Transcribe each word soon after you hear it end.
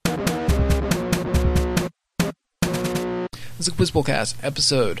This is Quizbowl Cast,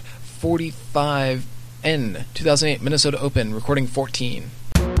 episode 45N, 2008 Minnesota Open, recording 14.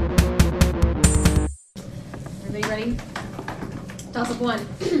 Everybody ready? Toss up one.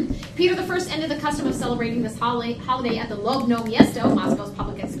 Peter I ended the custom of celebrating this holiday at the Lobno Miesto, Moscow's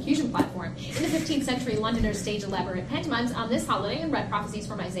public execution platform. In the 15th century, Londoners staged elaborate pantomimes on this holiday and read prophecies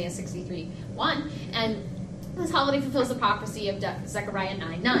from Isaiah 63:1, and this holiday fulfills the prophecy of Zechariah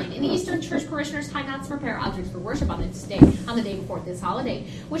 9:9. In the Eastern Church, parishioners tie knots to prepare objects for worship on the day before this holiday,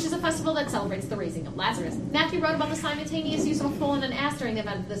 which is a festival that celebrates the raising of Lazarus. Matthew wrote about the simultaneous use of a foal and an ass during the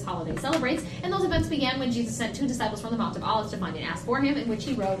event this holiday celebrates, and those events began when Jesus sent two disciples from the Mount of Olives to find an ass for him, in which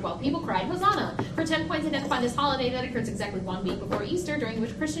he rode while people cried, Hosanna! For 10 points, identify this holiday that occurs exactly 1 week before Easter, during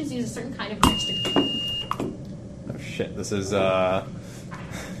which Christians use a certain kind of rich to... Oh shit, this is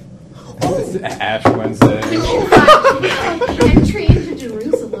Ash Wednesday. Entry into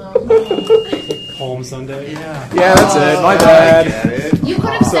Jerusalem. Palm Sunday? Yeah, that's it. My bad. You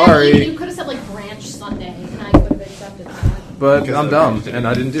could have Sorry. You could have said like Branch Sunday, and I would have accepted that. But I'm dumb, and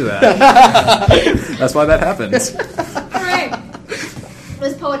I didn't do that. That's why that happens. All right.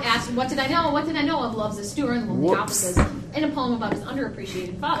 This poet asked, "What did I know? What did I know of love's a steward and lonely offices?" In a poem about his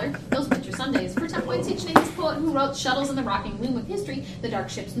underappreciated father, Those Winter Sundays. For 10 points each, name this poet who wrote Shuttles in the Rocking Loom of History, The Dark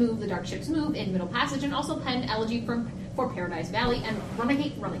Ships Move, in Middle Passage, and also penned Elegy for Paradise Valley and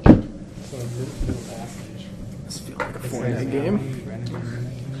Runagate. So, Middle Passage. This feels like a 4-night game.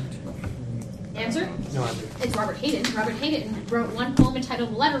 Answer? No, I do. It's Robert Hayden. Robert Hayden wrote one poem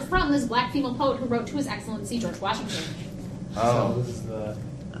entitled Letter from this black female poet who wrote to His Excellency George Washington. So this is the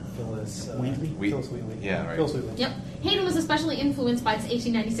Phyllis Wheatley? Phyllis Wheatley. Yeah, right. Phyllis Wheatley. Yep. Hayden was especially influenced by its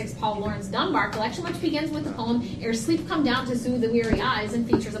 1896 Paul Laurence Dunbar collection, which begins with the poem Ere Sleep Come Down to Soothe the Weary Eyes, and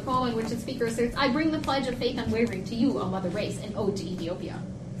features a poem in which the speaker asserts, I bring the pledge of faith unwavering to you, O mother race, an ode to Ethiopia.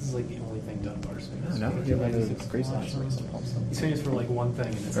 This is like the only thing Dunbar's famous No, for. he's famous for like one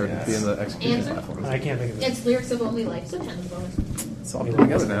thing. Or being the execution Answer? platform. I can't think of it. It's lyrics of only life, so 10 is bonus. It's all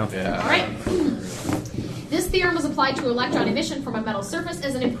together now. Yeah. All right. This theorem was applied to electron emission from a metal surface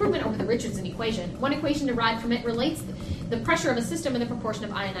as an improvement over the Richardson equation. One equation derived from it relates the pressure of a system in the proportion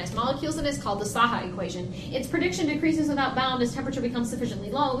of ionized molecules and is called the Saha equation. Its prediction decreases without bound as temperature becomes sufficiently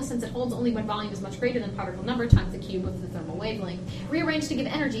low, since it holds only when volume is much greater than particle number times the cube of the thermal wavelength. Rearranged to give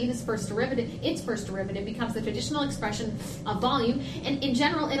energy, its first derivative becomes the traditional expression of volume, and in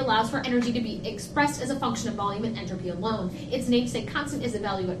general it allows for energy to be expressed as a function of volume and entropy alone. Its namesake constant is a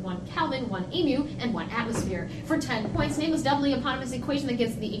value at 1 Kelvin, 1 EMU, and 1 atmosphere. For 10 points, name this doubly eponymous equation that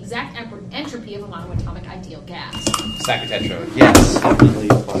gives the exact entropy of a monoatomic ideal gas. Sacatetro, yes. Definitely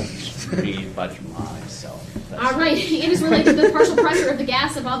budge myself. All right, it is related to the partial pressure of the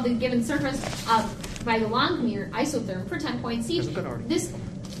gas above the given surface by the Langmuir isotherm. For 10 points each, this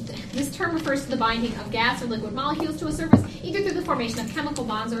term refers to the binding of gas or liquid molecules to a surface, either through the formation of chemical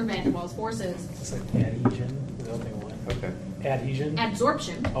bonds or van der Waals forces. It's like adhesion. Is that what they want? Okay. Adhesion?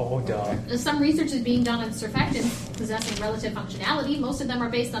 Absorption. Oh, duh. Some research is being done on surfactants possessing relative functionality. Most of them are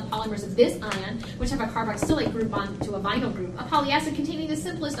based on polymers of this ion, which have a carboxylate group bond to a vinyl group. A polyacid containing the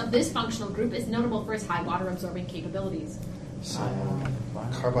simplest of this functional group is notable for its high water-absorbing capabilities. So,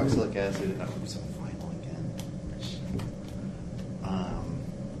 carboxylic acid. That would be so final again.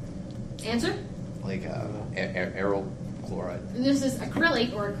 Answer? Like aryl chloride. This is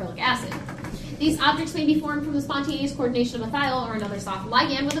acrylate or acrylic acid. These objects may be formed from the spontaneous coordination of a thiol or another soft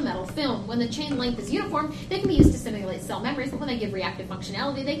ligand with a metal film. When the chain length is uniform, they can be used to simulate cell memories, but when they give reactive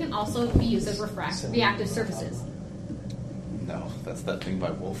functionality, they can also be used as reactive surfaces. No, that's that thing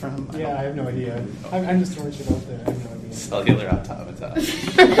by Wolfram. Yeah, I have no idea. I'm just throwing shit out there. I have no idea. Cellular automata.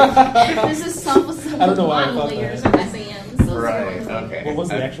 This is self-assembled monolayers or SAMs. So Right, okay. What was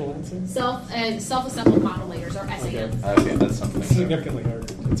the actual answer? Self-assembled monolayers or SAMs. Okay, that's something. Significantly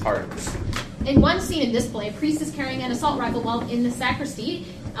hard. It's hard. In one scene in this play, a priest is carrying an assault rifle while in the sacristy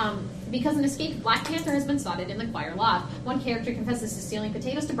because an escaped Black Panther has been spotted in the choir loft. One character confesses to stealing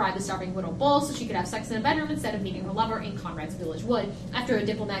potatoes to bribe the starving widow Bull so she could have sex in a bedroom instead of meeting her lover in Conrad's Village Wood, after a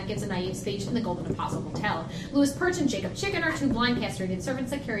diplomat gives a naive speech in the Golden Apostle Hotel. Louis Perch and Jacob Chicken are two blind castrated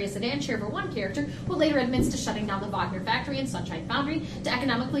servants that carry a sedan chair for one character, who later admits to shutting down the Wagner factory and Sunshine Foundry to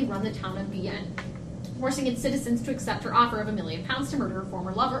economically run the town of Vienne, forcing its citizens to accept her offer of £1 million to murder her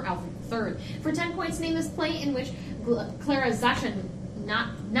former lover, Alfred III. For 10 points, name this play in which Clara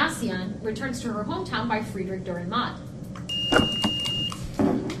Zachanasian returns to her hometown by Friedrich Dürrenmatt.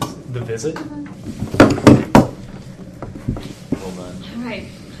 The Visit? Well done. All right.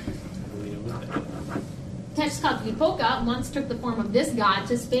 10 Tezcatlipoca once took the form of this god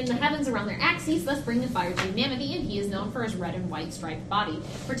to spin the heavens around their axes, thus bringing fire to humanity, and he is known for his red and white striped body.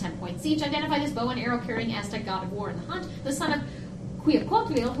 For 10 points each, identify this bow and arrow carrying Aztec god of war in the hunt, the son of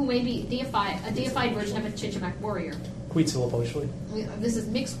Quetzalcoatl, who may be a deified version of a Chichimec warrior. Quetzalcoatl. This is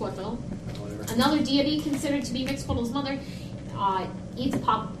Mixcoatl. Whatever. Another deity considered to be Mixcoatl's mother,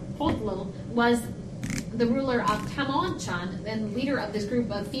 Itzpapotl, was the ruler of Tamanchan and leader of this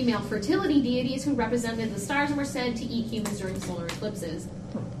group of female fertility deities who represented the stars and were said to eat humans during solar eclipses.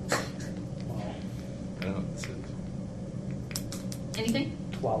 I don't know what this is. Anything?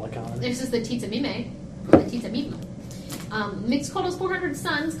 Tualakan. This is the Tizamime, or the Tizamime. Mixcoatl's 400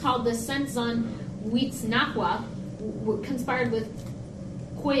 sons, called the Senzon Huitznahua, conspired with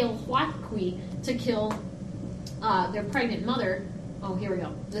Coyolhuatqui to kill their pregnant mother. Oh, here we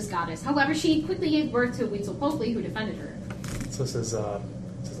go. This goddess. However, she quickly gave birth to Huitzilopochtli, who defended her. So this is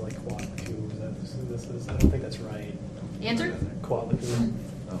like Quatlicu. This is. I don't think that's right. Answer? Quatlicu.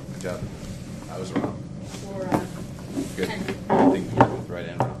 Oh, good job. I was wrong. Or Good. 10. I think you're both right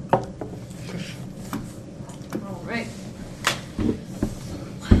and wrong. All right.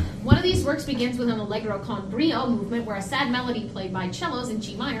 One of these works begins with an allegro con brio movement, where a sad melody played by cellos in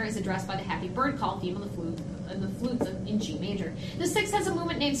G minor is addressed by the happy bird call theme on the flutes in G major. The sixth has a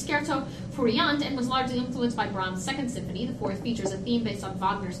movement named Scherzo Furiant and was largely influenced by Brahms' Second Symphony. The fourth features a theme based on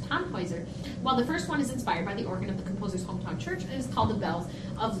Wagner's Tannhäuser, while the first one is inspired by the organ of the composer's hometown church and is called the Bells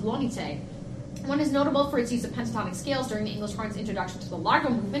of Lonice. One is notable for its use of pentatonic scales during the English horn's introduction to the Largo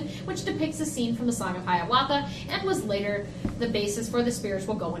movement, which depicts a scene from the Song of Hiawatha and was later the basis for the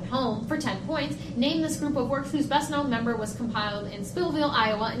spiritual Going Home. For 10 points, name this group of works whose best-known member was compiled in Spillville,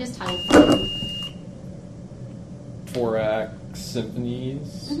 Iowa, and is titled 4-act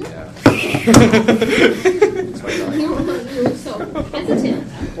symphonies. Mm-hmm. Yeah. You were so hesitant.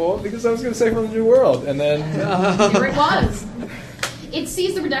 Well, because I was going to say from the New World, and then Here it was. It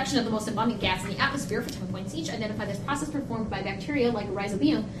sees the reduction of the most abundant gas in the atmosphere for 10 points each. Identify this process performed by bacteria like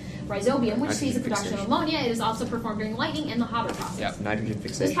rhizobium, which sees the production of ammonia. It is also performed during lightning and the Haber process. Yeah, nitrogen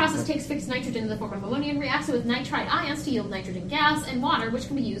fixation. This process takes fixed nitrogen in the form of ammonia and reacts it with nitride ions to yield nitrogen gas and water, which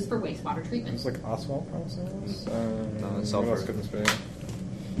can be used for wastewater treatment. it's like oswalt process. No, What else could this be?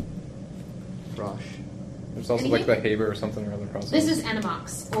 Frosh. There's also like the Haber or something or other process. This is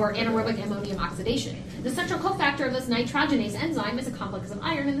NMOX, or anaerobic ammonium oxidation. The central cofactor of this nitrogenase enzyme is a complex of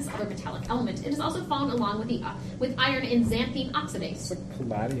iron and this other metallic element. It is also found along with iron in xanthine oxidase. It's like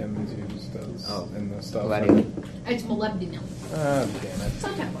palladium is used as in the stuff. Palladium. It's molybdenum. Ah, damn it.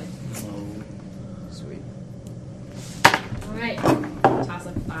 Some kind of way. Sweet. All right, toss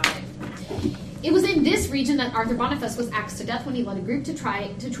up 5. It was in this region that Arthur Boniface was axed to death when he led a group to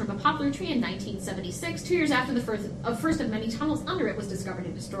try to trim a poplar tree in 1976, 2 years after the first of many tunnels under it was discovered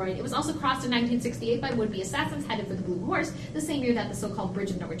and destroyed. It was also crossed in 1968 by would-be assassins headed for the Blue Horse, the same year that the so-called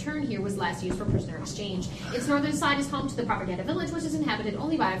Bridge of No Return here was last used for prisoner exchange. Its northern side is home to the Propaganda Village, which is inhabited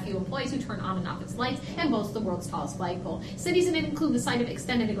only by a few employees who turn on and off its lights, and boasts the world's tallest flagpole. Cities in it include the site of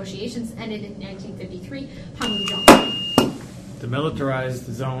extended negotiations ended in 1953, Panmunjom. Demilitarized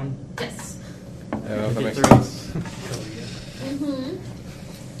zone. Yes. Yeah, that makes Get sense. Mm-hmm.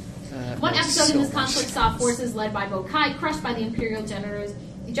 One episode in this conflict saw forces led by Bo Kai crushed by the imperial generals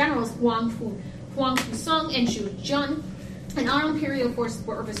Huang Fusung and Zhu Jun, and our imperial forces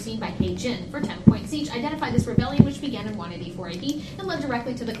were overseen by He Jin. For 10 points each, identify this rebellion, which began in 184 AD and led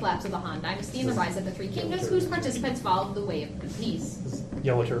directly to the collapse of the Han Dynasty and the rise of the Three Kingdoms, whose participants followed the way of peace.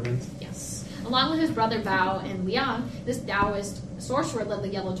 Yellow turbans. Yes. Along with his brother Bao and Liang, this Taoist sorcerer led the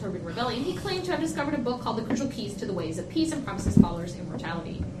Yellow Turban Rebellion. He claimed to have discovered a book called The Crucial Keys to the Ways of Peace and promised his followers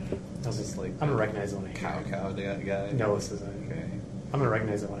immortality. This is like I'm gonna recognize the one. cow guy. No, this isn't. Okay. I'm gonna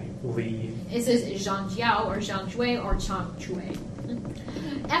recognize the one. Li. It says Zhang Jiao or Zhang Jue or Chang Chue.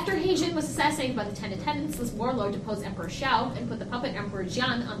 After He Jin was assassinated by the Ten Attendants, this warlord deposed Emperor Xiao and put the puppet Emperor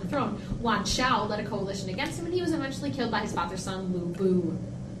Jian on the throne. Wan Xiao led a coalition against him, and he was eventually killed by his father's son, Lu Bu.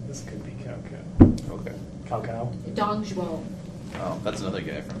 This could be Cao Cao. Okay. Cao Cao. Dong Zhuo. Oh, that's another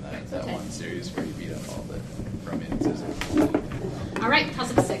guy from that Okay. one series where he beat up all the romances. All right,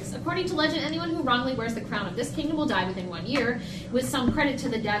 toss up 6. According to legend, anyone who wrongly wears the crown of this kingdom will die within 1 year, with some credit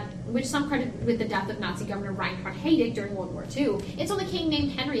with the death of Nazi Governor Reinhard Heydrich during World War II. Its only king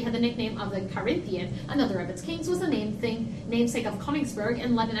named Henry had the nickname of the Carinthian. Another of its kings was the namesake of Königsberg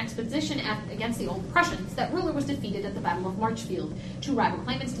and led an expedition against the old Prussians. That ruler was defeated at the Battle of Marchfield. 2 rival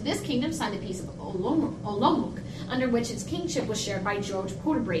claimants to this kingdom signed the Peace of Olomouc, under which its kingship was shared by George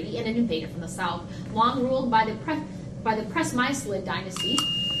Porter Brady and an invader from the south. Long ruled by the Presmyslid dynasty.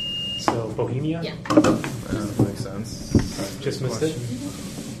 So Bohemia. Yeah. That makes sense. Just missed it.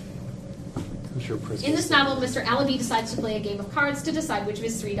 I'm sure Priscilla. In this novel, Mr. Allaby decides to play a game of cards to decide which of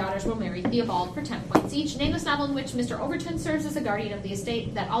his 3 daughters will marry Theobald for 10 points each. Name this novel in which Mr. Overton serves as a guardian of the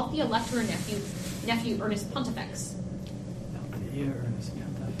estate that Althea left to her nephew Ernest Pontifex.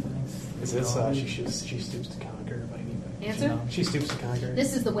 Is this She Stoops to Conquer by anybody? Answer? She Stoops to Conquer.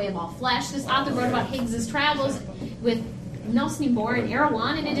 This is The Way of All Flesh. This author wrote about Higgs's travels with Nelson Moore and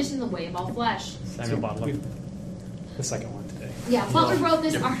Erewhon, in addition to The Way of All Flesh. Samuel Butler. The second one today. Yeah, Butler wrote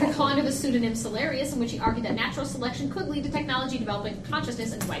this article under the pseudonym Solarius, in which he argued that natural selection could lead to technology developing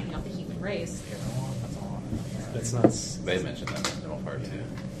consciousness and wiping out the human race. That's not. They mentioned that in the middle part too.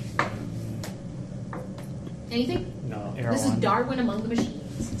 Anything? No. This is Darwin Among the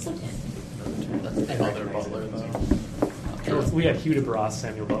Machines. So 10. That's the other Butler, though. We had Hugh DeBross,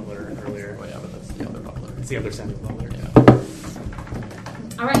 Samuel Butler earlier. Oh, yeah, but that's the other Butler. It's the other Samuel Butler.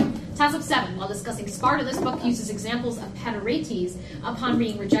 All right, toss up 7. While discussing Sparta, this book uses examples of Pederates, upon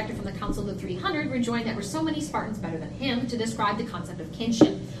being rejected from the Council of the 300, rejoined that were so many Spartans better than him, to describe the concept of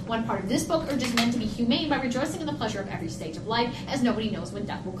kinship. One part of this book urges men to be humane by rejoicing in the pleasure of every stage of life, as nobody knows when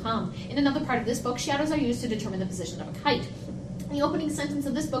death will come. In another part of this book, shadows are used to determine the position of a kite. The opening sentence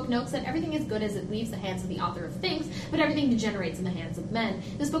of this book notes that everything is good as it leaves the hands of the author of things, but everything degenerates in the hands of men.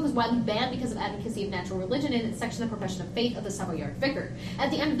 This book was widely banned because of advocacy of natural religion in its section, The Profession of Faith of the Savoyard Vicar.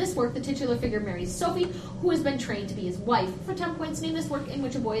 At the end of this work, the titular figure marries Sophie, who has been trained to be his wife. For 10 points, name this work in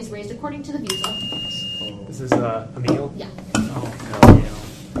which a boy is raised according to the views of... This is Emile? Yeah.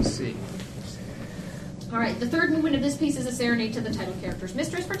 Oh, See. All right, the third movement of this piece is a serenade to the title character's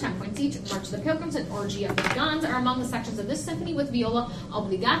mistress for 10 points each. March of the Pilgrims and Orgy of the Guns are among the sections of this symphony with viola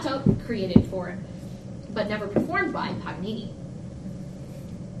obbligato, created for, but never performed by, Paganini.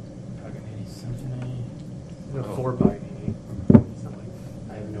 Paganini Symphony. For Paganini. It's not like,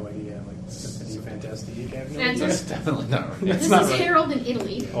 I have no idea. Like, Symphony Fantastique. I have no Answer? idea. It's definitely not right. This not is right. Harold in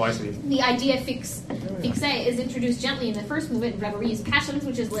Italy. Oh, I see. The idea fixe is introduced gently in the first movement, Reverie's Passions,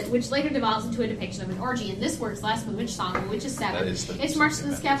 which later devolves into a depiction of an orgy. In this work's last movement, Song of the Witch's Sabbath, That is the it's marched to the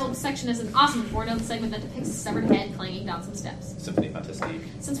Symphony scaffold section as an awesome four-note segment that depicts a severed head clanging down some steps. Symphony Fantastique.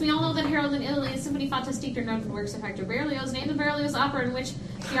 Since we all know that Harold in Italy and Symphony Fantastique are known for works of Hector Berlioz, name the Berlioz opera in which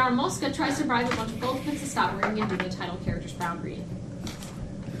Chiara Mosca tries to bribe a bunch of goldfins to stop ringing and do the title character's boundary.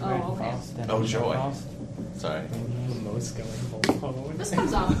 Oh, okay. Oh, joy. Sorry. Most going Volpo. This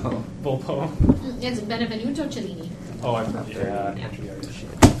comes off. Volpo. It's Benvenuto Cellini. Oh, I've heard. Yeah, Yeah. country art.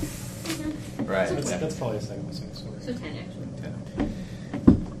 Right. That's probably a second story. So 10, actually.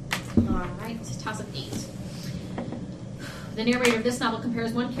 Yeah. All right, toss up 8. The narrator of this novel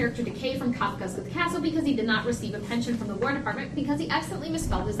compares one character to Kay from Kafka's The Castle because he did not receive a pension from the War Department because he accidentally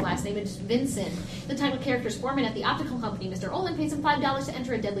misspelled his last name as Vincent. The title character's foreman at the optical company, Mr. Olin, pays him $5 to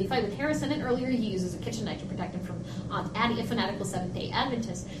enter a deadly fight with Harrison, and earlier he uses a kitchen knife to protect him from Aunt Addie, a fanatical Seventh-day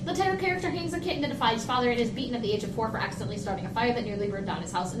Adventist. The title character hangs a kitten to defy his father and is beaten at the age of 4 for accidentally starting a fire that nearly burned down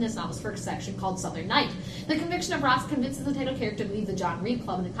his house in this novel's first section called Southern Night. The conviction of Ross convinces the title character to leave the John Reed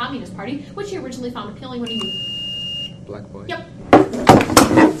Club and the Communist Party, which he originally found appealing when he moved. Black Boy. Yep.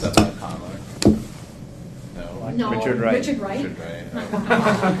 Is that not Conrad? No. No, Richard Wright. Richard Wright. Richard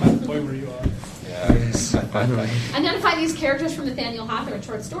Wright. Boy, were you on? Yeah. Identify these characters from Nathaniel Hawthorne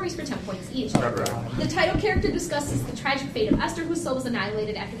short stories for 10 points each. The title character discusses the tragic fate of Esther, whose soul was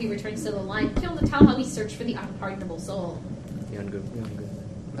annihilated after he returns to the line, killed to tell how he searched for the unpardonable soul. Young good.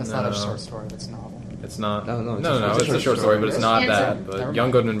 That's not a short story, that's a novel. It's not. No, It's a short story, but it's not Answer. that. But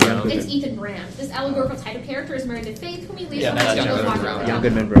Young Goodman Brown. It's Ethan Brand. This allegorical title character is married to Faith, whom he leaves Yeah, behind that's to Young go Goodman walk Brown. around. Young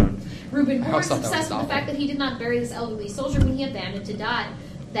Goodman Brown. Reuben I Moore always is thought that was obsessed with the novel. fact that he did not bury this elderly soldier when he abandoned to die.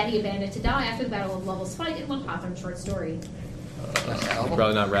 After the Battle of Lovell's Fight in one Hawthorne short story.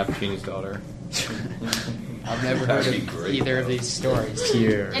 Probably not Rappaccini's daughter. I've never That'd heard be of great, either of though. these stories.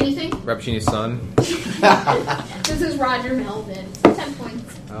 Here. Anything? Rappaccini's son. This is Roger Melvin. 10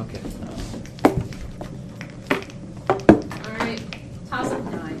 points. Okay. Alright, toss up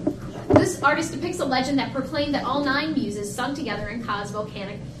 9. This artist depicts a legend that proclaimed that all 9 muses sung together and caused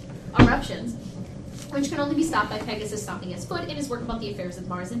volcanic eruptions, which can only be stopped by Pegasus stomping his foot in his work about the affairs of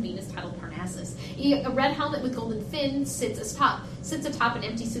Mars and Venus titled Parnassus. A red helmet with golden fin sits atop an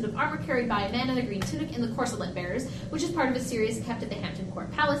empty suit of armor carried by a man in a green tunic in the corselet bearers, which is part of a series kept at the Hampton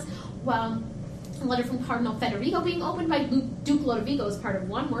Court Palace, while a letter from Cardinal Federico being opened by Duke Lodovico is part of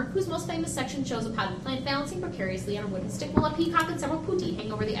one work, whose most famous section shows a potted plant balancing precariously on a wooden stick while a peacock and several putti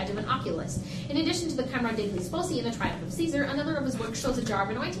hang over the edge of an oculus. In addition to the Camera degli Sposi in the Triumph of Caesar, another of his works shows a jar of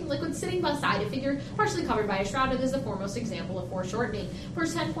anointing liquid sitting beside a figure partially covered by a shroud. It is the foremost example of foreshortening.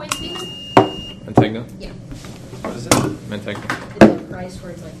 First 10 points, famous? Mantegna. Yeah. What is it? Mantegna. The dead Christ,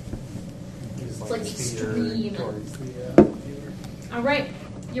 where it's like... He's It's like steer extreme. towards the viewer. All right.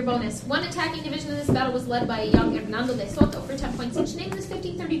 Your bonus. One attacking division in this battle was led by a young Hernando de Soto for 10 points each. Name this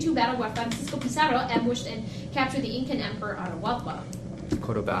 1532 battle where Francisco Pizarro ambushed and captured the Incan Emperor Atahualpa.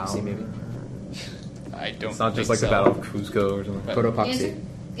 Cotopaxi, maybe. I don't. It's not just think like so. the Battle of Cuzco or something. Answer.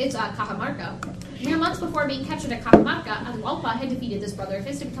 It's Cajamarca. Mere months before being captured at Cajamarca, Atahualpa had defeated this brother of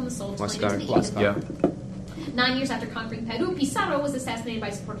his to become the sole claimant to the Incan. Yeah. 9 years after conquering Peru, Pizarro was assassinated by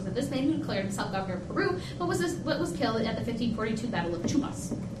supporters of this man who declared himself governor of Peru, but was killed at the 1542 Battle of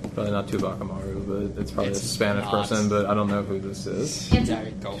Chubas. Probably not Tupac Amaru, but it's probably It's a Spanish not. person, but I don't know who this is. Answer. Yeah,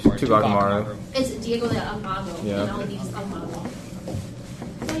 go for it. Tupac Amaru. It's Diego de Almagro. Yeah. And all these Almagro.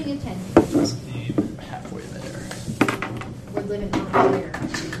 So you get 10. Halfway there. We're living on here.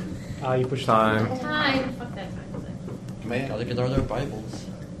 You push Time. Time. Fuck that time. Man, look at their Bibles.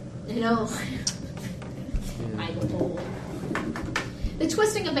 You know. Bible. The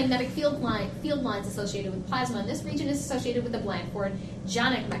twisting of magnetic field lines associated with plasma in this region is associated with the Blandford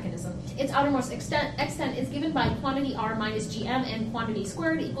Jonic mechanism. Its outermost extent is given by quantity R minus GM and quantity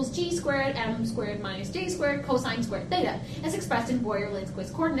squared equals G squared M squared minus J squared cosine squared theta, as expressed in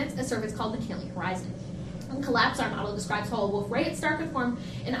Boyer-Lindquist coordinates, a surface called the Cayley horizon. In collapse, our model describes how a Wolf ray at star could form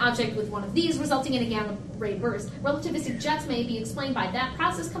an object with one of these, resulting in a gamma ray burst. Relativistic jets may be explained by that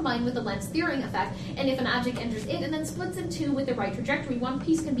process combined with the lens-theoring effect, and if an object enters it and then splits in two with the right trajectory, one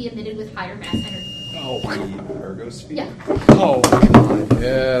piece can be emitted with higher mass energy. Oh, ergosphere. Yeah. Oh, God.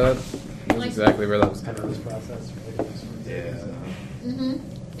 Yeah, that's exactly where that was. Penrose process. Yeah. Mm-hmm.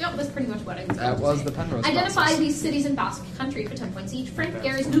 Yep, that's pretty much what I was That going to was say. the Penrose Identify process. these cities in Basque country for 10 points each. Frank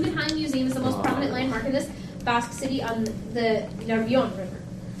Gehry's Guggenheim Museum is the most prominent landmark in this Basque city on the Nervion River.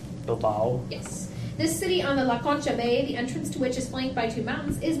 Bilbao. Yes. This city on the La Concha Bay, the entrance to which is flanked by two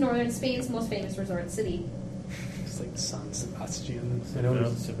mountains, is northern Spain's most famous resort city. It's like San Sebastian.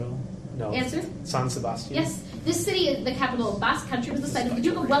 Seville. No. Answer? San Sebastian. Yes. This city, the capital of Basque country, was the site of the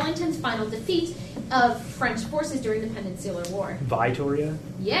Duke of Wellington's final defeat of French forces during the Peninsular War. Vitoria.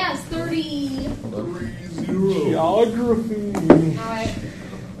 Yes, 30. Geography. All right.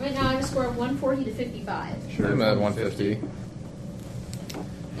 Right now I have a score of 140 to 55. I'm at 150.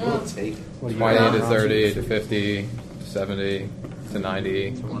 We'll take it. What do you 20 got? to 30 to 50 to 70 to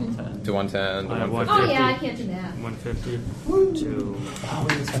 90 To 110. to 110 to I have 150. Oh yeah, I can't do that. 150 to Oh,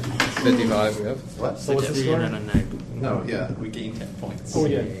 wait a second. 55 we have. What? So what's the 60 score? and then a negative. No, yeah, we gained 10 points. Oh,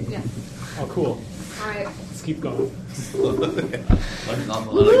 yeah. Yeah. Oh, cool. All right. Let's keep going. Let's not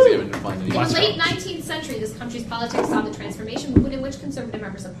examine to find In the any. late 19th century, this country's politics saw the transformation movement in which conservative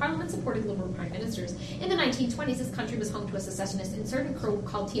members of parliament supported liberal prime ministers. In the 1920s, this country was home to a secessionist insurgent group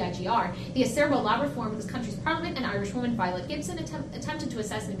called TIGR. The Acerbo law reformed this country's parliament, and Irish woman Violet Gibson attempted to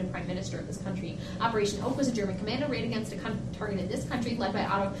assassinate the prime minister of this country. Operation Oak was a German commando raid against a target in this country led by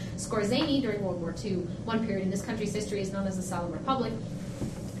Otto Skorzeny during World War II. One period in this country's history is known as the Solemn Republic.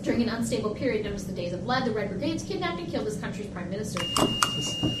 During an unstable period known as the Days of Lead, the Red Brigades kidnapped and killed this country's prime minister.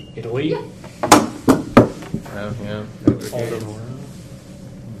 Italy. Yeah. Yeah. Aldermore.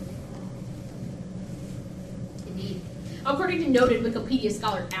 Indeed. According to noted Wikipedia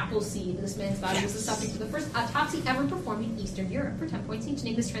scholar Appleseed, this man's body was the subject of the first autopsy ever performed in Eastern Europe. For 10 points each,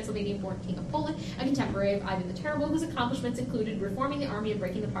 named this Transylvanian-born King of Poland, a contemporary of Ivan the Terrible, whose accomplishments included reforming the army and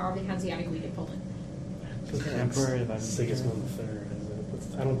breaking the power of the Hanseatic League in Poland. Emperor of Sigismund III.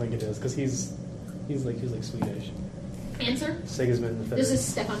 Is it? I don't think it is because he's like Swedish. Answer? Sigismund III. This is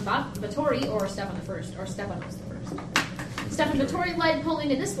Stefan Batory or Stefan I, or Stephanos I. Stefan Batory led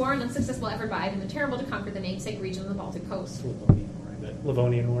Poland in this war, an unsuccessful effort by Ivan the Terrible to conquer the namesake region of the Baltic coast.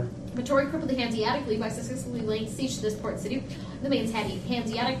 Livonian War. Batory crippled the Hanseatic League by successfully laying siege to this port city. The main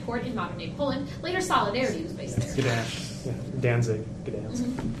Hanseatic port in modern-day Poland. Later, Solidarity was based there. Gdansk. Yeah. Danzig.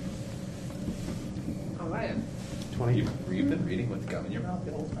 Gdansk. All right. 20. You've been reading with gum in your mouth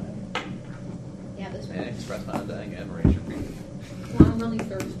the whole time. Yeah, this And one. express my undying admiration for you. Well, I'm really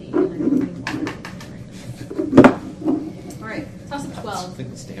thirsty and I don't drink water. All right, toss up 12. Something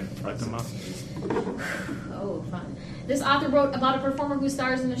to stand in front them up. Oh, fun. This author wrote about a performer who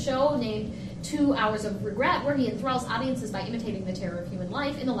stars in a show named 2 Hours of Regret, where he enthralls audiences by imitating the terror of human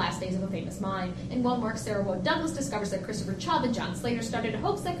life in the last days of a famous mine. In one work, Sarah Wood Douglas discovers that Christopher Chubb and John Slater started a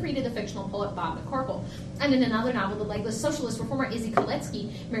hoax that created the fictional poet Bob McCorkle. And in another novel, the legless socialist reformer Izzy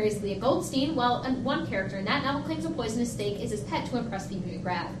Koletsky marries Leah Goldstein, while one character in that novel claims a poisonous steak is his pet to impress Phoebe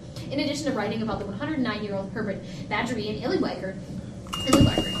McGrath. In addition to writing about the 109-year-old Herbert Badgery and Illywaker,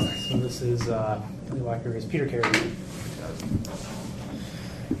 sorry. So this is Illywaker is Peter Carey.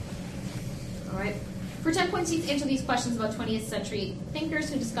 All right. For 10 points each, answer these questions about 20th century thinkers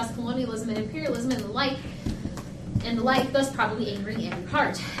who discuss colonialism and imperialism and the like. and the like, thus probably angering every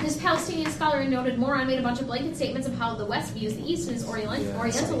heart. This Palestinian scholar and noted moron made a bunch of blanket statements of how the West views the East as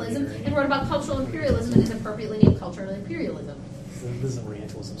Orientalism, and wrote about cultural imperialism and his appropriately named cultural imperialism. This is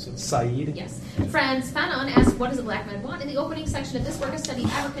Orientalism, so it's Saeed. Yes. Franz Fanon asks, what does a black man want? In the opening section of this work, a study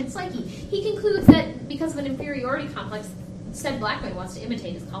of African psyche. He concludes that because of an inferiority complex, instead black man wants to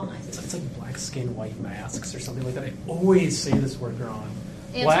imitate his colonizers. It's like black skin, white masks, or something like that. I always say this word wrong.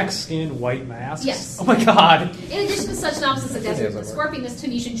 Answer? Black skin, white masks? Yes. Oh my god. In addition to such novels as The Desert of the Yeah, Scorpion, this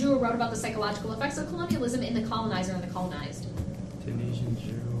Tunisian Jew wrote about the psychological effects of colonialism in the colonizer and the colonized. Tunisian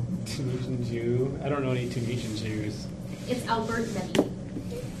Jew. Tunisian Jew. I don't know any Tunisian Jews. It's Albert Nebi.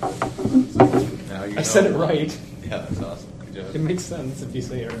 Now you I know. said it right. Yeah, that's awesome. Good It job. makes sense if you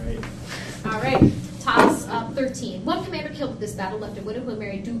say it right. All right. Toss 13. One commander killed at this battle left a widow who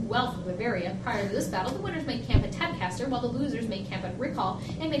married Duke Welf of Bavaria. Prior to this battle, the winners made camp at Tadcaster, while the losers made camp at Rickall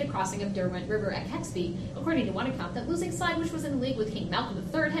and made a crossing of Derwent River at Hexby. According to one account, that losing side, which was in league with King Malcolm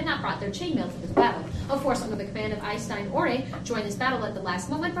III, had not brought their chainmail to this battle. A force under the command of Eystein Ore joined this battle at the last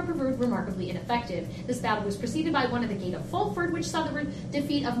moment, but proved remarkably ineffective. This battle was preceded by one at the Gate of Fulford, which saw the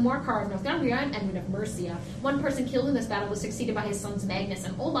defeat of Morcar of Northumbria and Edwin of Mercia. One person killed in this battle was succeeded by his sons Magnus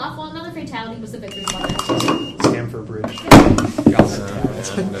and Olaf, while another fatality was the victor's mother. Stamford Bridge.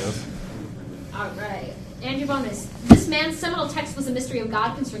 All right. And your bonus. This man's seminal text was a mystery of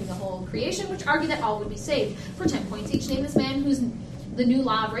God concerning the whole creation, which argued that all would be saved. For 10 points each, name this man whose the new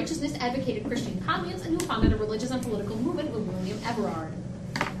law of righteousness advocated Christian communes and who founded a religious and political movement with William Everard.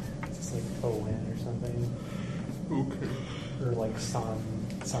 It's like Owen or something. Okay. Or like San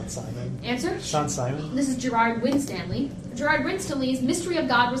Simon. Answer? San Simon? This is Gerard Winstanley. Gerard Winstanley's Mystery of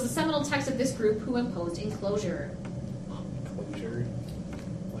God was the seminal text of this group who imposed enclosure. Closure.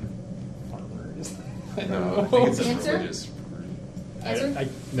 Like farmers. I No, don't I think it's a Answer? religious. Answer?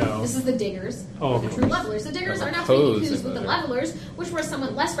 No. This is the Diggers. Oh, The okay. true levelers. The Diggers are not to be confused with the levelers, which were a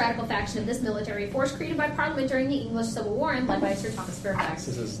somewhat less radical faction of this military force created by Parliament during the English Civil War and led by Sir Thomas Fairfax.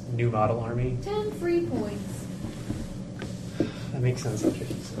 This is New Model Army. 10 free points. That makes sense after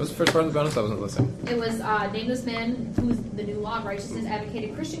he What said. was the first part of the bonus? I wasn't listening. It was name this man whose the new law of righteousness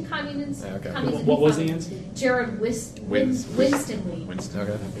advocated Christian communes. Yeah, okay. communes and What he was founded- the answer? Jared Winstanley. Winston.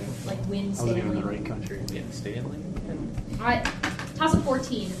 Okay. Like I wasn't even in the Winstanley. right country. Yeah, Stanley. Alright, toss of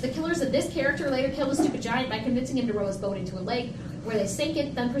 14. The killers of this character later killed a stupid giant by convincing him to row his boat into a lake, where they sank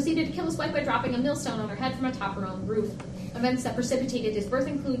it, then proceeded to kill his wife by dropping a millstone on her head from atop her own roof. Events that precipitated his birth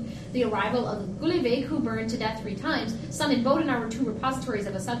include the arrival of Gulliver, who burned to death 3 times. Some in Bodin are 2 repositories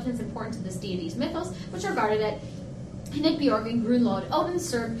of a substance important to this deity's mythos, which are guarded at Hinnekbjorg and Grunlod. Odin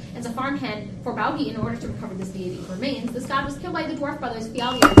served as a farmhand for Baugi in order to recover this deity's remains. This god was killed by the dwarf brothers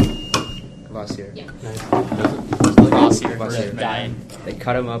Fjallir. Last year. Yeah. Glossier, Glossier. dying. They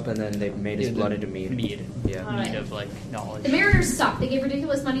cut him up and then they made his blood into mead. Mead. Yeah. Alright. Mead of, like, knowledge. The Mariners suck. They gave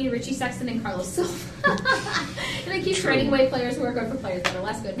ridiculous money to Richie Sexton and Carlos Silva. And they keep trading away players who are good for players that are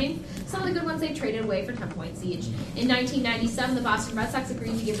less good. Name some of the good ones they traded away for 10 points each. In 1997, the Boston Red Sox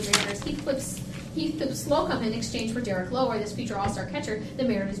agreed to give the Mariners Heathcliff Slocum in exchange for Derek Lowe, or this future all-star catcher. The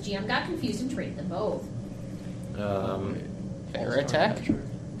Mariners GM got confused and traded them both. Veritek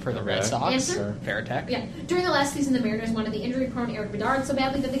for the Red Okay. Sox. Answer? Veritek. Yeah. During the last season, the Mariners wanted the injury-prone Eric Bedard so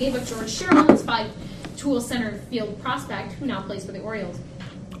badly that they gave up George Sherrill, his 5-tool center field prospect, who now plays for the Orioles.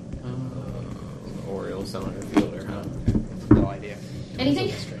 Orioles center fielder, huh? No idea.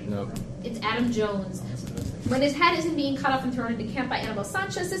 Anything? Nope. It's Adam Jones. When his head isn't being cut off and thrown into camp by Annabelle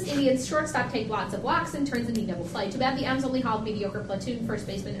Sanchez, this Indians shortstop take lots of walks and turns into double play. Too bad the M's only hauled mediocre platoon first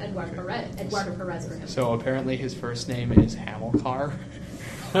baseman Eduardo Perez for him. So apparently his first name is Hamilcar.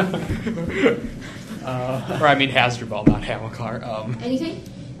 Or I mean Hasdrubal, not Hamilcar. Anything?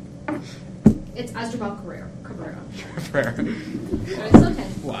 It's Asdrubal Cabrera. Fair. Alright, so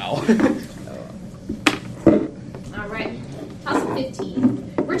 10. Wow. Alright. House of 15.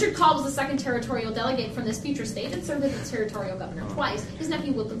 Richard Call was the second territorial delegate from this future state and served as its territorial governor twice. His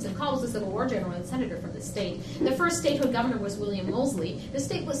nephew Wilkinson Call was a Civil War general and senator from this state. The first statehood governor was William Moseley. The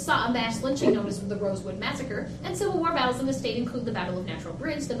state saw a mass lynching known as the Rosewood Massacre, and Civil War battles in the state include the Battle of Natural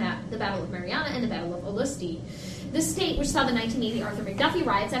Bridge, the Battle of Mariana, and the Battle of Olustee. The state, which saw the 1980 Arthur McDuffie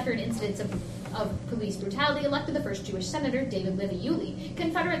riots after an incident of police brutality, elected the first Jewish senator, David Livy Yulee.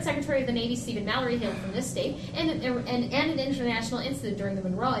 Confederate Secretary of the Navy Stephen Mallory hailed from this state, and an international incident during the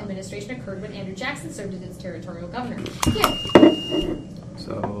Monroe administration occurred when Andrew Jackson served as its territorial governor. Yeah.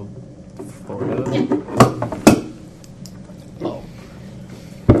 So, Florida. Oh.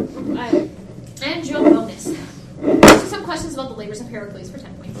 And Joe bonus. These are some questions about the labors of Heracles for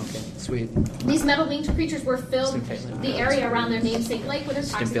 10 points. Okay, sweet. These metal-winged creatures were filled Stimpalian the area around their namesake lake with their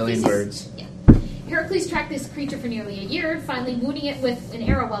toxic Stimpalian feces. birds. Yeah. Heracles tracked this creature for nearly a year, finally wounding it with an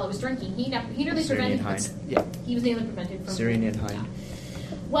arrow while it was drinking. He nearly Syrian prevented. hind. Yeah, he was nearly prevented from. Syrian hind. Yeah.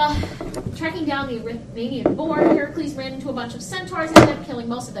 Well, tracking down the Arithmanian boar, Heracles ran into a bunch of centaurs and ended up killing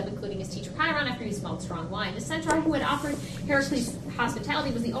most of them, including his teacher Chiron, after he smelled strong wine. The centaur who had offered Heracles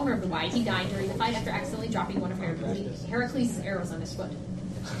hospitality was the owner of the wine. He died during the fight after accidentally dropping one of Heracles' arrows on his foot.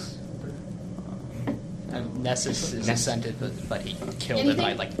 Nessus is ascended, but he killed Anything?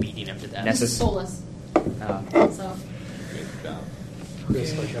 him by beating him to death. Nessus. Solus. So,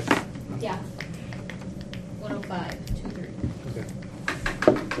 Chris, like that. yeah. 105, 230. Okay.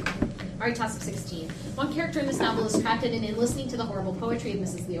 Alright, toss of 16. One character in this novel is trapped in and listening to the horrible poetry of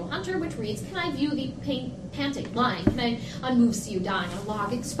Mrs. Leo Hunter, which reads, "Can I view the panting line? Can I unmove see you dying on a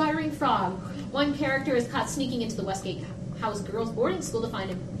log, expiring frog?" One character is caught sneaking into the Westgate House girls' boarding school to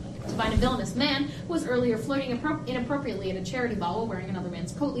find a villainous man who was earlier flirting inappropriately at a charity ball while wearing another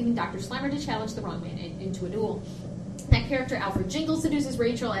man's coat, leaving Dr. Slimer to challenge the wrong man into a duel. That character, Alfred Jingle, seduces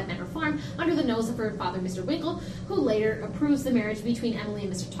Rachel at Manor Farm under the nose of her father, Mr. Winkle, who later approves the marriage between Emily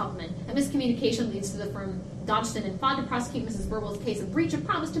and Mr. Tupman. A miscommunication leads to the firm Dodgson and Fond to prosecute Mrs. Burble's case of breach of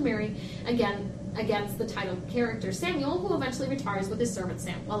promise to marry again against the titled character Samuel, who eventually retires with his servant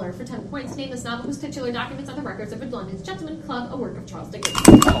Sam Weller. For 10 points, name this novel whose titular documents are the records of a London's Gentleman Club, a work of Charles Dickens.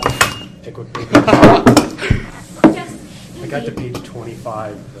 Pickwick. Yes, I got to page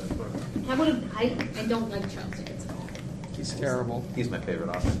 25 of the book. I don't like Charles Dickens at all. He's terrible. He's my favorite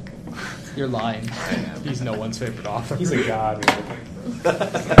author. You're lying. I am. He's no one's favorite author. He's a god.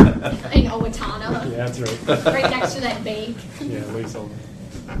 In Owatonna, Yeah, that's right. right next to that bank. Yeah, Louis Sullivan.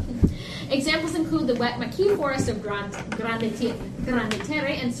 Examples include the wet maquis forest of Grande Terre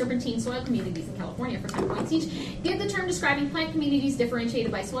and serpentine soil communities in California for 10 points each. Give the term describing plant communities differentiated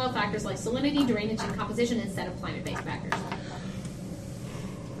by soil factors like salinity, drainage, and composition instead of climate-based factors.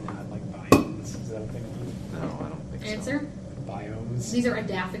 Not like biomes. Is that a thing? No, I don't think Answer? Biomes. These are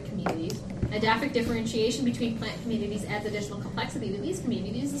adaphic communities. Adaphic differentiation between plant communities adds additional complexity to these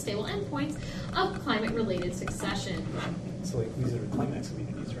communities and stable endpoints of climate-related succession. So like these are climax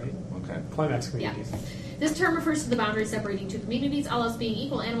communities, right? so. Okay. Climax communities. This term refers to the boundary separating two communities. All else being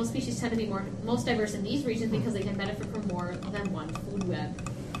equal, animal species tend to be most diverse in these regions because they can benefit from more than one food web.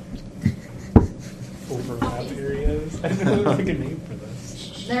 Overlap areas. I don't know if I can name for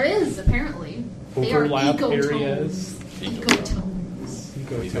this. There is, apparently. Overlap they are areas. Ecotones.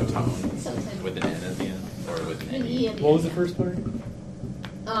 Ecotones. Sometimes With an N at the end? Or with an an N? E at the What was the end. first part?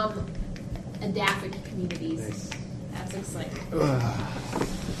 Adaphic communities. Nice. That's exciting.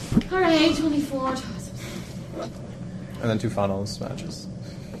 Alright, 24. And then 2 finals matches.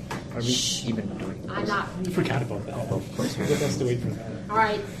 Are we even doing I'm not. I forgot about that. Of course. We'll have to wait for that.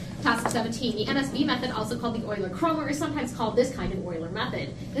 Alright, task 17. The NSV method, also called the Euler-Kromer, is sometimes called this kind of Euler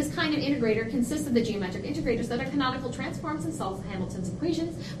method. This kind of integrator consists of the geometric integrators that are canonical transforms and solves Hamilton's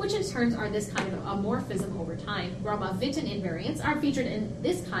equations, which in turn are this kind of amorphism over time. Gromov-Witten invariants are featured in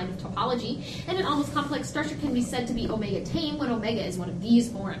this kind of topology, and an almost complex structure can be said to be omega tame when omega is one of these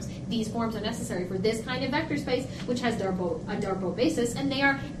forms. These forms are necessary for this kind of vector space, which has a Darboux basis, and they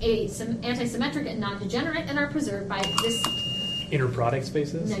are antisymmetric and non-degenerate and are preserved by this Inner product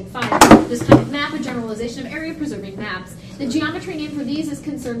spaces? Neg 5. This kind of map, a generalization of area-preserving maps. The geometry name for these is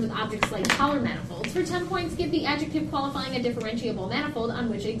concerned with objects like Polar manifolds. For 10 points, give the adjective qualifying a differentiable manifold on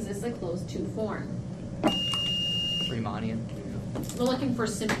which exists a closed 2 form. Riemannian. We're looking for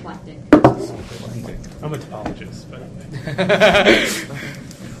symplectic. I'm a topologist, but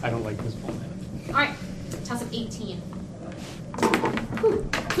I don't like this one. Alright, toss of 18. Whew.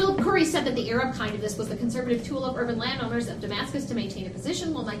 Philip Curry said that the Arab kind of this was the conservative tool of urban landowners of Damascus to maintain a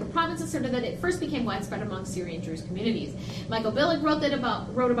position, while Michael Province asserted that it first became widespread among Syrian Jewish communities. Michael Billig wrote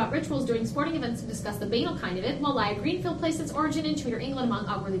about rituals during sporting events to discuss the banal kind of it, while Lyle Greenfield placed its origin in Tudor England among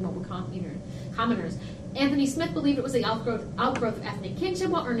outwardly mobile commoners. Anthony Smith believed it was the outgrowth of ethnic kinship,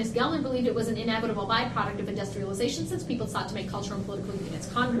 while Ernest Gellner believed it was an inevitable byproduct of industrialization since people sought to make cultural and political units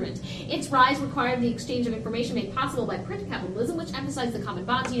congruent. Its rise required the exchange of information made possible by print capitalism, which emphasized the common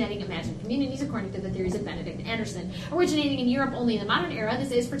bonds uniting imagined communities according to the theories of Benedict Anderson. Originating in Europe only in the modern era,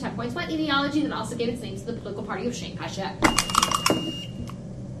 this is, for 10 points, one ideology that also gave its name to the political party of Chiang Kai-shek.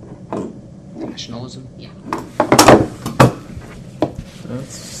 Nationalism? Yeah.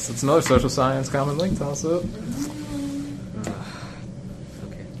 That's another social science common link. Toss up.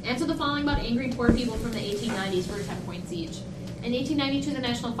 Okay. Answer the following about angry poor people from the 1890s for 10 points each. In 1892, the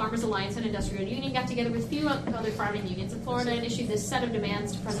National Farmers Alliance and Industrial Union got together with few other farming unions in Florida and issued this set of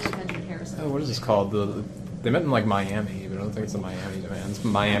demands to President Benjamin Harrison. Oh, what is this called? They meant in like Miami, but I don't think it's the Miami demands.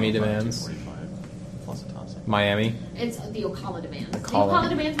 Miami demands. 45 plus a toss. Miami. It's the Ocala Demands. The Ocala. Ocala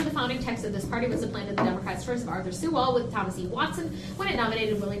Demands were the founding text of this party, was the plan of the Democrats' choice of Arthur Sewall with Thomas E. Watson when it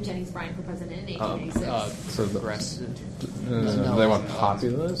nominated William Jennings Bryan for president in 1886. So the Progressive. do they want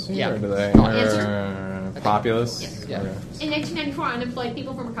populist? Here, Yeah. Or do they Answer? populist? Yes. Yeah. Okay. In 1994, unemployed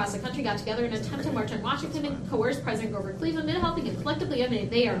people from across the country got together in an attempt to march on Washington and coerce President Grover Cleveland into helping him collectively. I mean,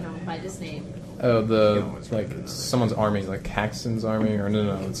 they are known by this name. Oh, the like someone's army, like Caxton's army, or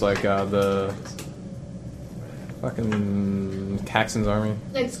no, it's like the fucking Caxton's army.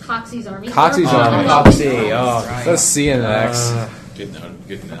 It's Coxey's army. Coxey's Or- army. Coxey, oh. That's C and an X.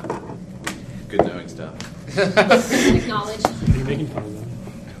 Good knowing stuff. Acknowledged. Are you making fun of them?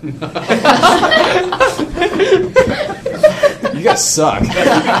 You guys suck.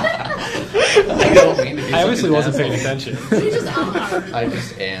 I don't mean to be I obviously such an wasn't paying asshole. attention. You just are. I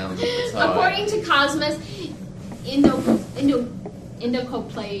just am. That's how According to Cosmas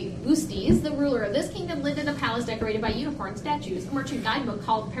Indocopleustes, the ruler of this kingdom lived in a palace decorated by unicorn statues. A merchant guidebook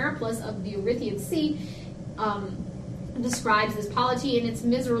called Periplus of the Erythraean Sea describes this polity and its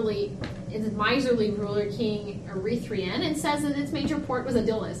miserly ruler, King Erythraean, and says that its major port was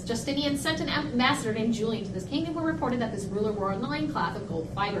Adulis. Justinian sent an ambassador named Julian to this kingdom, who reported that this ruler wore a loincloth of gold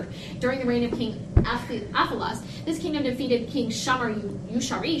fiber. During the reign of King Aphilas, this kingdom defeated King Shamar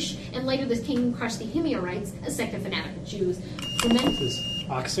Yusharish, and later this kingdom crushed the Himyarites, a sect of fanatical Jews. The men- This is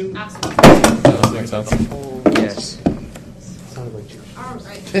Aksu? That makes sense. Yes. Sounded like Jewish. All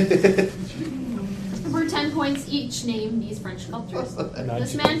right. For 10 points each, name these French sculptors.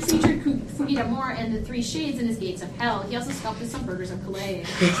 This man featured Fouille d'Amour and the Three Shades in his Gates of Hell. He also sculpted some burgers of Calais.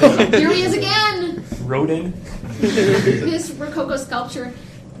 Here he is again! Rodin? This Rococo sculpture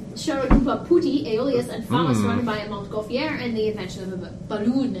showed Putti, Aeolus, and Phallus running by a Montgolfier and the invention of a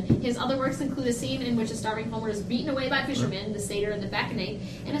balloon. His other works include a scene in which a starving Homer is beaten away by fishermen, the satyr and the bacchanate,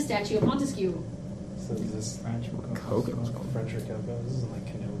 and a statue of Montesquieu. So is this French Rococo. Coco. French Rococo? This isn't like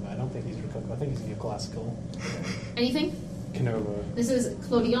Canova. I don't think he's Rococo. I think he's neoclassical. Anything? Canova. This is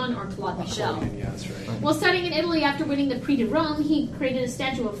Clodion or Claude Michel. Yeah, that's right. While studying in Italy after winning the Prix de Rome, he created a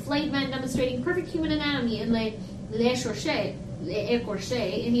statue of flayed men demonstrating perfect human anatomy in Les Écorchés,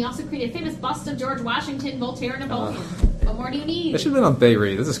 and he also created famous busts of George Washington, Voltaire, and Napoleon. What more do you need? This should have been on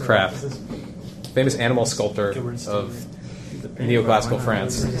Bayread. This is crap. This is Famous animal sculptor Gilbert of Stewart. neoclassical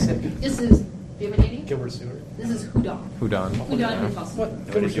France. This is, do you have a name? Gilbert Stewart. This is Houdon. Houdon. Houdon and Fosse. What?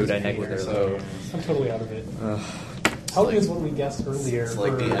 What did you neg with her? So I'm totally out of it. How long is what we guessed earlier? It's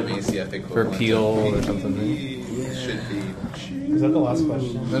like the MACF equivalent. for Peel of or something. Should be. Is that the last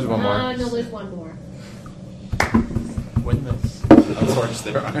question? There's one more. No, there's one more. Win this. Of course,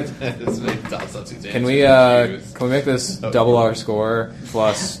 there aren't as many toss ups. Can we make this double our score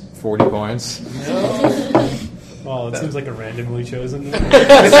plus 40 points? Well, it seems like a randomly chosen. With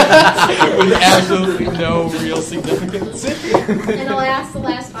absolutely no real significance. And the last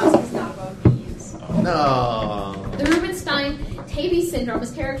Oscar is not about these. No. The Rubinstein-Tabby syndrome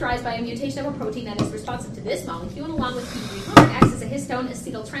is characterized by a mutation of a protein that is responsive to this molecule, and along with P3 acts as a histone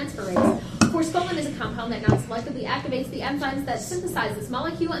acetyltransferase. Forskolin is a compound that non-selectively activates the enzymes that synthesize this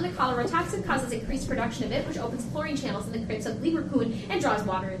molecule, and the cholera toxin causes increased production of it, which opens chlorine channels in the crypts of Leverkusen and draws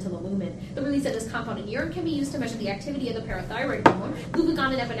water into the lumen. The release of this compound in urine can be used to measure the activity of the parathyroid hormone.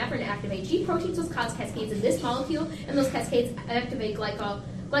 Glucagon and epinephrine activate G proteins, which cause cascades in this molecule, and those cascades activate glycogen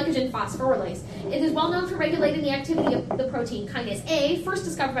phosphorylase. It is well known for regulating the activity of the protein kinase A, first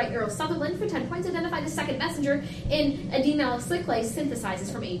discovered by Earl Sutherland. For 10 points, identified the second messenger in adenyl cyclase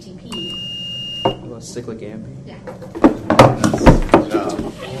synthesizes from ATP. Well, cyclic AMP. Yeah.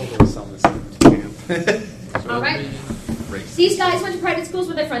 All right. These guys went to private schools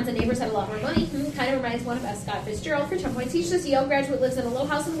with their friends and neighbors, had a lot more money. Kind of reminds one of F. Scott Fitzgerald. For 10 points each, this Yale graduate lives in a little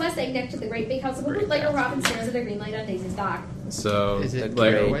house in West Egg next to the great big house of a bootlegger. Robin stares at a green light on Daisy's dock. So, Is it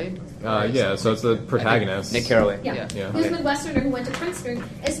like, Caraway? yeah, so it's the protagonist. Nick Carraway. Yeah. Yeah. He was a Midwesterner who went to Princeton,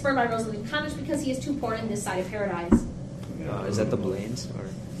 is spurned by Rosalind Connors because he is too poor in this side of paradise. Is that the Blaines? Or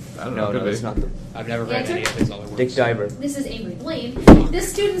I don't know. no, could it's be. not the I've never read Answer? any of his other works. Dick Diver. This is Avery Blaine.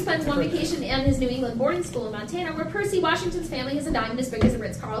 This student spends one vacation in his New England boarding school in Montana, where Percy Washington's family has a diamond as big as the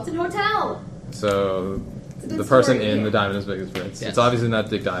Ritz-Carlton Hotel. So, It's a good the person story. in the diamond is big as Fritz. Yes. It's obviously not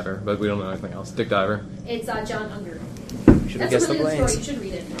Dick Diver, but we don't know anything else. Dick Diver. It's John Unger. Should have That's guessed a the really good story. Blaines. You should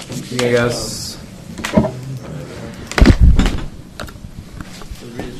read it. You guess